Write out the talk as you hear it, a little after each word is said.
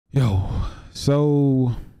Yo,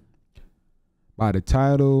 so by the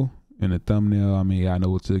title and the thumbnail, I mean, I know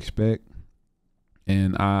what to expect.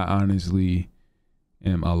 And I honestly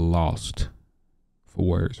am a lost for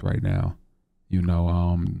words right now.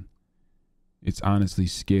 It's honestly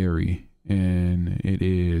scary, and it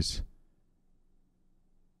is.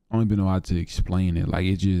 I don't even know how to explain it. Like,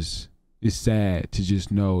 it's sad to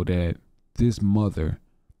just know that this mother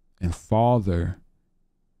and father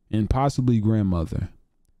and possibly grandmother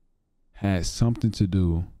had something to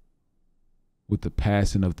do with the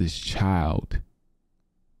passing of this child.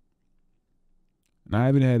 And I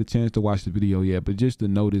haven't had a chance to watch the video yet, but just to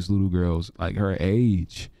know this little girl's, like, her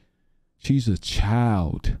age. She's a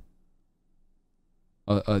child.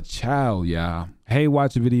 A child, y'all. I hate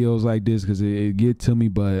watching videos like this because it get to me,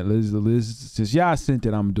 but since y'all sent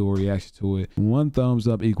it, I'm gonna do a reaction to it. 1 thumbs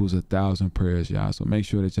up equals 1,000 prayers, y'all. So make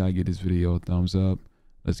sure that y'all get this video a thumbs up.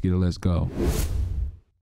 Let's get it. Let's go.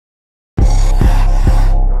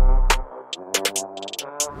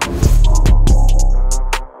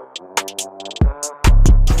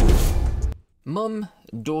 Mum,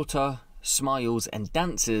 daughter, smiles and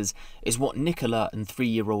dances is what Nicola and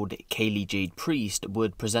 3-year-old Kaylee Jade Priest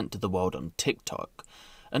would present to the world on TikTok.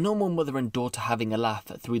 A normal mother and daughter having a laugh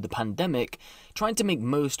through the pandemic, trying to make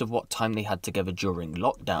most of what time they had together during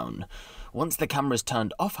lockdown. Once the cameras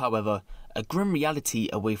turned off, however, a grim reality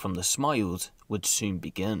away from the smiles would soon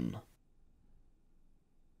begin.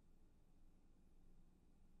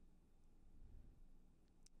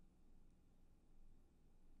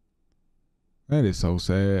 That is so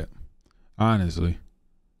sad. Honestly.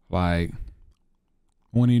 Like, I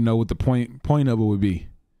wouldn't even know what the point of it would be.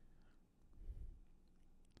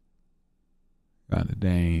 Got a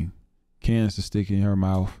dang cancer stick in her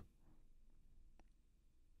mouth.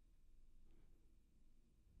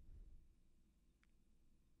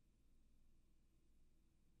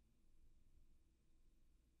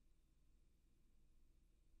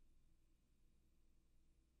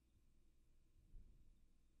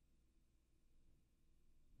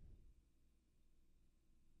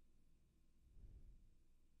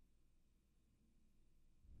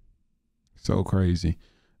 So crazy.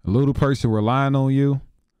 A little person relying on you,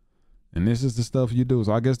 and this is the stuff you do.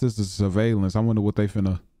 So I guess this is surveillance. I wonder what they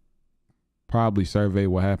finna probably survey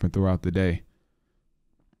what happened throughout the day.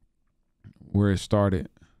 Where it started.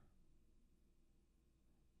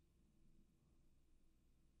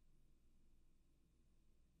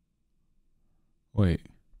 Wait.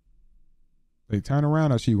 They turn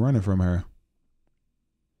around or she running from her?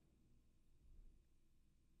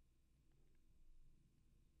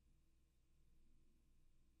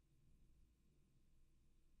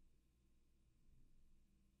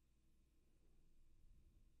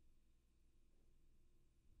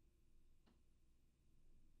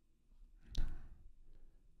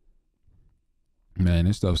 Man,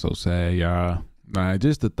 this stuff's so sad, y'all.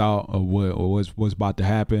 Just the thought of what's about to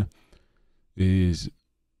happen is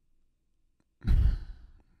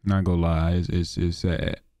not gonna lie. It's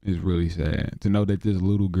sad. It's really sad to know that this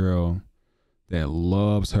little girl that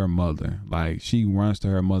loves her mother, like she runs to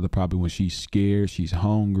her mother probably when she's scared, she's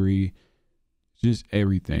hungry, just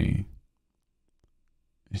everything.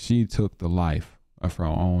 She took the life of her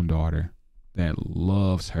own daughter that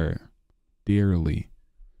loves her dearly.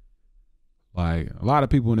 Like, a lot of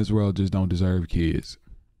people in this world just don't deserve kids.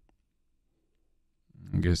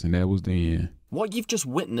 I'm guessing that was the end. What you've just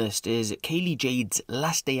witnessed is Kaylee Jade's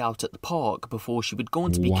last day out at the park before she would go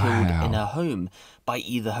on to be killed in her home by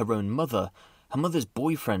either her own mother, her mother's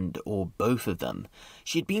boyfriend, or both of them.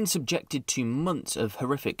 She had been subjected to months of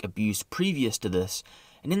horrific abuse previous to this,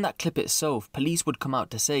 and in that clip itself, police would come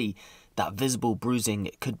out to say that visible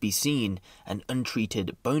bruising could be seen and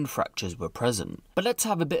untreated bone fractures were present. But let's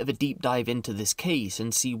have a bit of a deep dive into this case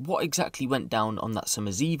and see what exactly went down on that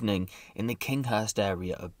summer's evening in the Kinghurst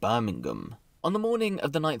area of Birmingham. On the morning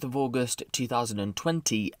of the 9th of August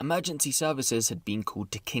 2020, emergency services had been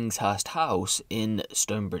called to Kinghurst House in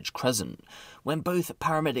Stonebridge Crescent. When both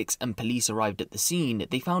paramedics and police arrived at the scene,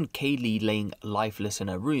 they found Kaylee laying lifeless in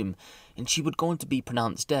her room, and she would go on to be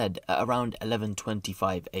pronounced dead at around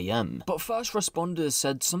 11:25 AM. But first responders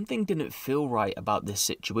said something didn't feel right about this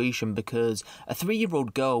situation because a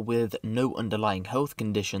 3-year-old girl with no underlying health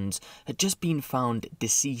conditions had just been found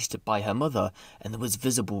deceased by her mother, and there was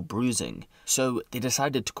visible bruising. So they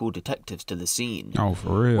decided to call detectives to the scene. Oh,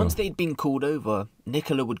 for real? Once they'd been called over,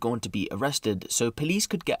 Nicola would go on to be arrested so police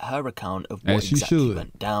could get her account of what exactly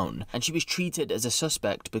went down. And she was treated as a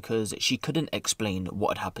suspect because she couldn't explain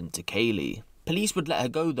what had happened to Kaylee. Police would let her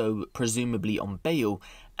go though, presumably on bail,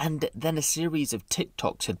 and then a series of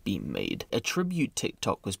TikToks had been made. A tribute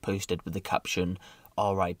TikTok was posted with the caption,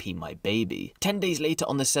 R.I.P. my baby. 10 days later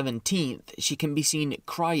on the 17th, she can be seen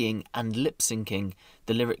crying and lip-syncing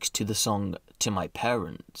the lyrics to the song To My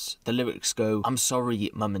Parents. The lyrics go, "I'm sorry,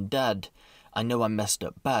 mum and dad. I know I messed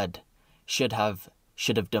up bad. Should have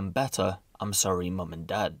done better. I'm sorry, mum and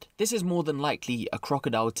dad." This is more than likely a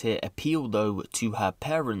crocodile tear appeal though to her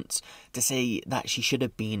parents to say that she should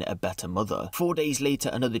have been a better mother. 4 days later,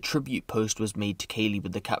 another tribute post was made to Kaylee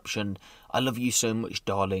with the caption, "I love you so much,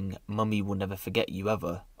 darling. Mummy will never forget you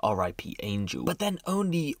ever. R.I.P. Angel." But then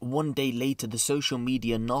only 1 day later, the social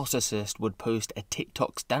media narcissist would post a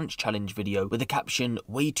TikTok's dance challenge video with the caption,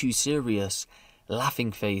 "Way too serious,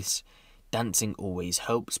 laughing face, dancing always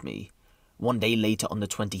helps me." 1 day later on the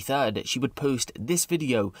 23rd, she would post this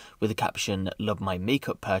video with the caption, "Love my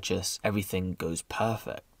makeup purchase, everything goes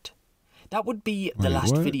perfect." That would be the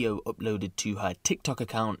last video uploaded to her TikTok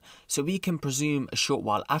account, so we can presume a short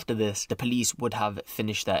while after this, the police would have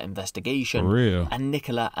finished their investigation, and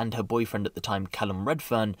Nicola and her boyfriend at the time, Callum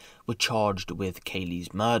Redfern, were charged with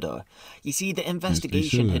Kaylee's murder. You see, the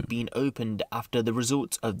investigation had been opened after the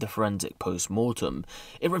results of the forensic post-mortem.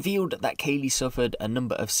 It revealed that Kaylee suffered a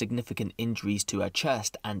number of significant injuries to her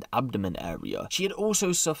chest and abdomen area. She had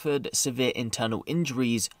also suffered severe internal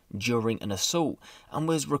injuries during an assault and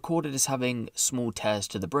was recorded as having small tears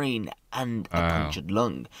to the brain and a punctured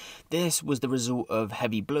lung. This was the result of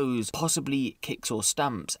heavy blows, possibly kicks or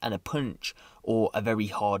stamps, and a punch or a very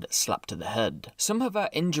hard slap to the head. Some of her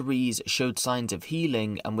injuries showed signs of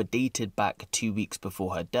healing and were dated back 2 weeks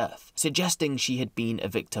before her death, suggesting she had been a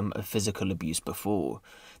victim of physical abuse before.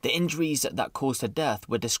 The injuries that caused her death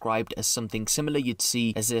were described as something similar you'd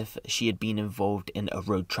see as if she had been involved in a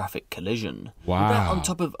road traffic collision. That, on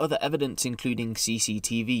top of other evidence including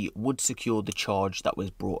CCTV, would secure the charge that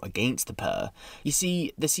was brought against the pair. You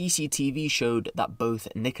see, the CCTV showed that both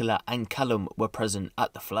Nicola and Callum were present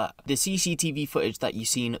at the flat. The CCTV footage that you've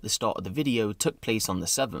seen at the start of the video took place on the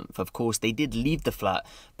 7th. Of course, they did leave the flat,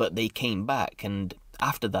 but they came back, and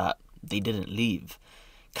after that, they didn't leave.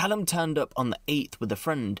 Callum turned up on the 8th with a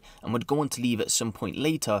friend and would go on to leave at some point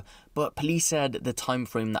later, but police said the time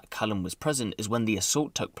frame that Callum was present is when the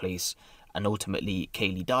assault took place, and ultimately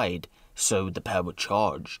Kaylee died, so the pair were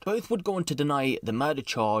charged. Both would go on to deny the murder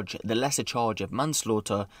charge, the lesser charge of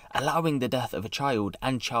manslaughter, allowing the death of a child,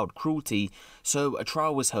 and child cruelty, so a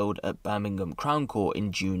trial was held at Birmingham Crown Court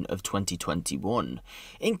in June of 2021.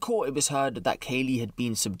 In court, it was heard that Kaylee had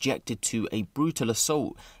been subjected to a brutal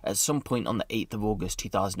assault at some point on the 8th of August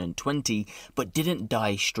 2020, but didn't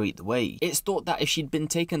die straight away. It's thought that if she'd been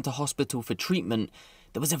taken to hospital for treatment,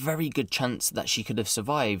 there was a very good chance that she could have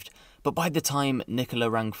survived, but by the time Nicola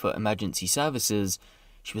rang for emergency services,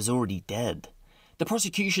 she was already dead. The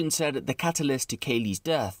prosecution said the catalyst to Kaylee's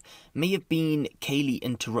death may have been Kaylee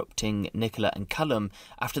interrupting Nicola and Callum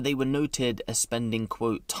after they were noted as spending,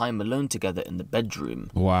 quote, time alone together in the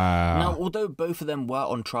bedroom. Now, although both of them were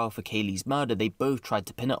on trial for Kaylee's murder, they both tried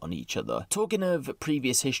to pin it on each other. Talking of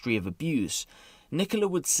previous history of abuse, Nicola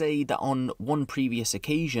would say that on one previous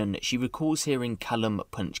occasion, she recalls hearing Callum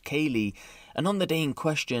punch Kaylee, and on the day in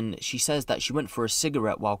question, she says that she went for a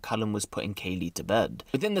cigarette while Callum was putting Kaylee to bed.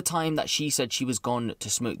 Within the time that she said she was gone to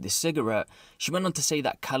smoke this cigarette, she went on to say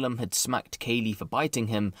that Callum had smacked Kaylee for biting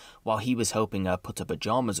him while he was helping her put her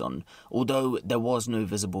pajamas on, although there was no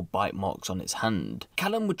visible bite marks on his hand.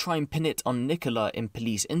 Callum would try and pin it on Nicola in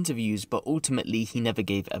police interviews, but ultimately he never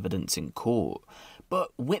gave evidence in court.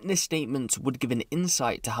 But witness statements would give an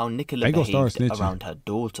insight to how Nicola behaved around her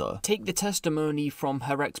daughter. Take the testimony from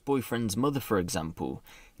her ex-boyfriend's mother, for example.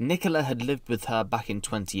 Nicola had lived with her back in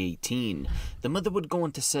 2018. The mother would go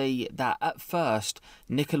on to say that at first,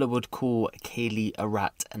 Nicola would call Kaylee a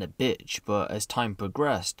rat and a bitch, but as time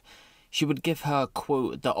progressed, she would give her,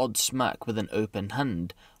 quote, the odd smack with an open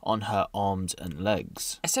hand on her arms and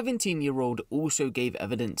legs. A 17-year-old also gave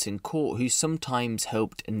evidence in court who sometimes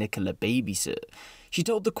helped Nicola babysit. She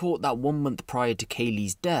told the court that 1 month prior to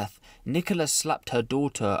Kaylee's death, Nicola slapped her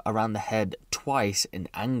daughter around the head twice in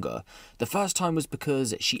anger. The first time was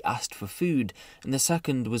because she asked for food, and the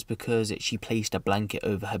second was because she placed a blanket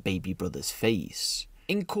over her baby brother's face.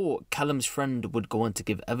 In court, Callum's friend would go on to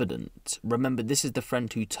give evidence. Remember, this is the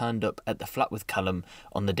friend who turned up at the flat with Callum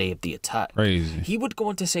on the day of the attack. Crazy. He would go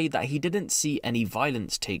on to say that he didn't see any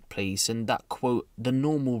violence take place and that, quote, the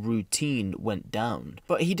normal routine went down.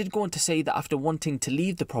 But he did go on to say that after wanting to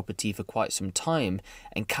leave the property for quite some time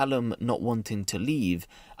and Callum not wanting to leave,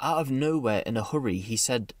 out of nowhere in a hurry, he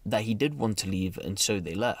said that he did want to leave and so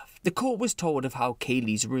they left. The court was told of how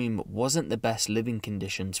Kaylee's room wasn't the best living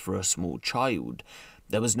conditions for a small child.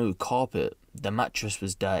 There was no carpet, the mattress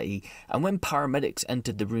was dirty, and when paramedics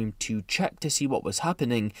entered the room to check to see what was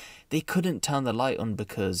happening, they couldn't turn the light on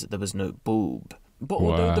because there was no bulb. But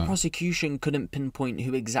although the prosecution couldn't pinpoint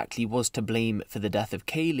who exactly was to blame for the death of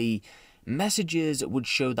Kaylee, messages would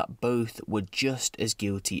show that both were just as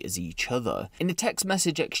guilty as each other. In a text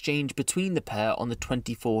message exchange between the pair on the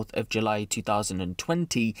 24th of July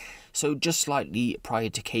 2020, so just slightly prior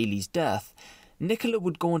to Kaylee's death, Nicola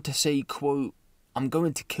would go on to say, quote, "I'm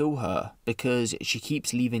going to kill her because she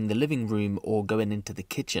keeps leaving the living room or going into the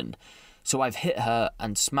kitchen. So I've hit her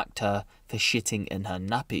and smacked her for shitting in her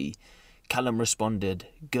nappy." Callum responded,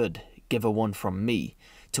 "Good, give her one from me."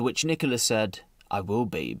 To which Nicola said, "I will,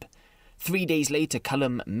 babe." 3 days later,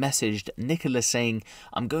 Callum messaged Nicola saying,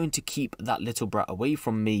 "I'm going to keep that little brat away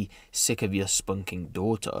from me, sick of your spunking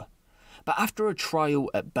daughter." But after a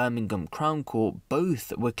trial at Birmingham Crown Court,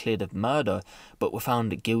 both were cleared of murder, but were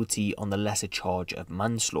found guilty on the lesser charge of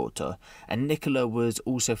manslaughter. And Nicola was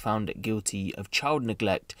also found guilty of child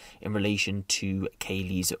neglect in relation to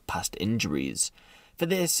Kaylee's past injuries. For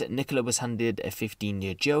this, Nicola was handed a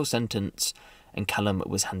 15-year jail sentence, and Callum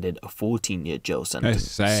was handed a 14-year jail sentence.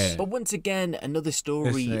 That's sad. But once again, another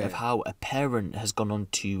story of how a parent has gone on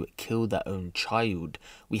to kill their own child.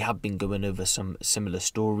 We have been going over some similar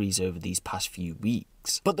stories over these past few weeks.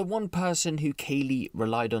 But the one person who Kaylee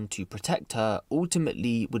relied on to protect her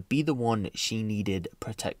ultimately would be the one she needed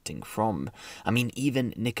protecting from. I mean,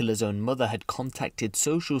 even Nicola's own mother had contacted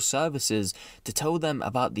social services to tell them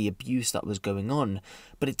about the abuse that was going on,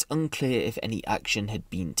 but it's unclear if any action had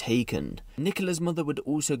been taken. Nicola's mother would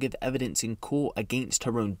also give evidence in court against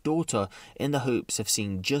her own daughter in the hopes of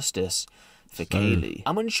seeing justice for Kaylee.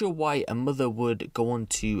 I'm unsure why a mother would go on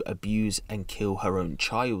to abuse and kill her own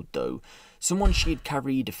child though. Someone she had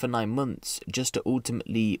carried for 9 months just to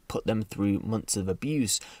ultimately put them through months of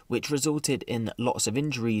abuse, which resulted in lots of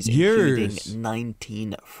injuries, including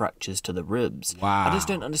 19 fractures to the ribs. Wow. I just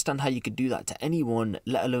don't understand how you could do that to anyone,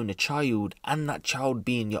 let alone a child, and that child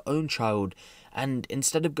being your own child. And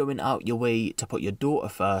instead of going out your way to put your daughter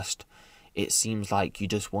first, it seems like you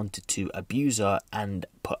just wanted to abuse her and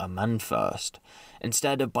put a man first.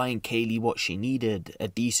 Instead of buying Kaylee what she needed, a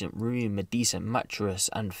decent room, a decent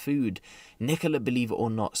mattress and food, Nicola, believe it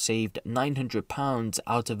or not, saved £900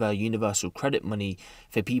 out of her universal credit money.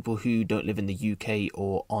 For people who don't live in the UK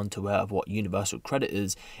or aren't aware of what universal credit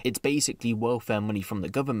is, it's basically welfare money from the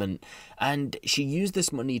government, and she used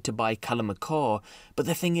this money to buy Callum a car. But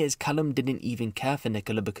the thing is, Callum didn't even care for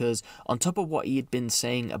Nicola, because on top of what he had been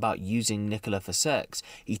saying about using Nicola for sex,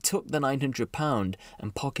 he took the £900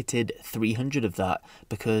 and pocketed 300 of that,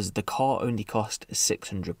 because the car only cost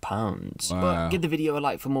 £600. Wow. But give the video a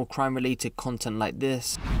like for more crime related content like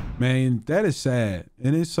this. Man, that is sad.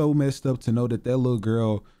 And it's so messed up to know that that little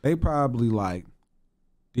girl, they probably like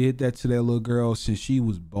did that to that little girl since she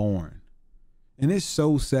was born. And it's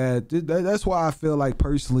so sad. That's why I feel like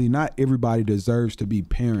personally, not everybody deserves to be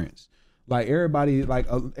parents. Like everybody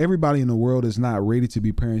in the world is not ready to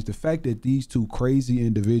be parents. The fact that these two crazy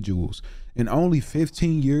individuals in only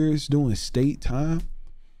 15 years doing state time,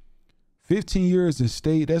 15 years in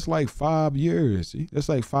state, that's like 5 years. That's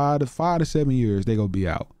like 5 to 7 years they gonna be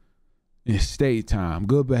out in state time.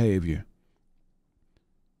 Good behavior.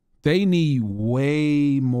 They need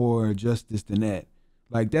way more justice than that.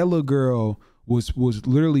 Like that little girl was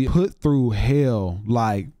literally put through hell,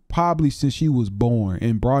 like probably since she was born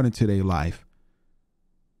and brought into their life.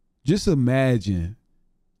 Just imagine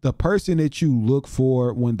the person that you look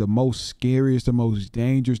for when the most scariest, the most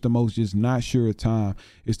dangerous, the most just not sure of time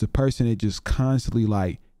is the person that just constantly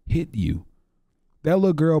like hit you. That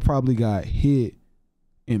little girl probably got hit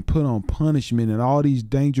and put on punishment in all these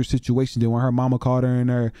dangerous situations. Then when her mama called her in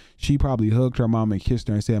there, she probably hugged her mama and kissed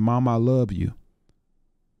her and said, "Mom, I love you."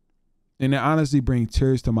 And it honestly brings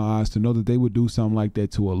tears to my eyes to know that they would do something like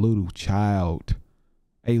that to a little child,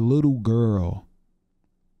 a little girl.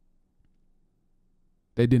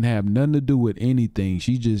 They didn't have nothing to do with anything.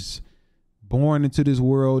 She just born into this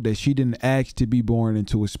world that she didn't ask to be born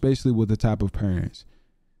into, especially with the type of parents.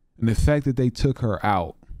 And the fact that they took her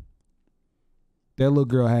out, that little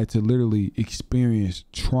girl had to literally experience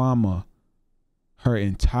trauma her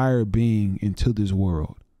entire being into this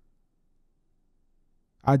world.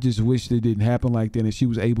 I just wish it didn't happen like that and she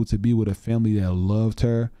was able to be with a family that loved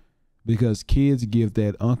her, because kids give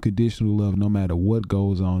that unconditional love no matter what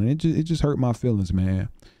goes on. And it just hurt my feelings, man.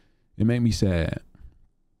 It made me sad.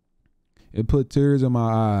 It put tears in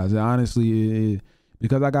my eyes. Honestly,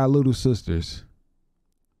 because I got little sisters,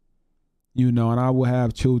 you know, and I will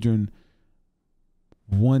have children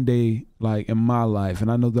one day, like in my life.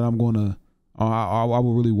 And I know that I'm going I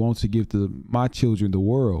would really want to give to my children the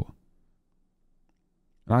world.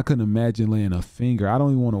 And I couldn't imagine laying a finger. I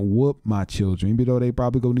don't even want to whoop my children, even though they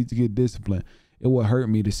probably gonna need to get disciplined. It would hurt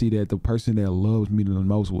me to see that the person that loves me the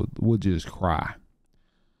most would just cry.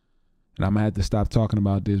 And I'm gonna have to stop talking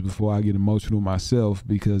about this before I get emotional myself,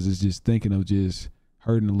 because it's just thinking of just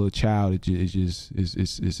hurting a little child.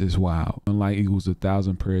 It's wild. Unlike equals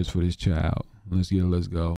 1,000 prayers for this child. Let's go.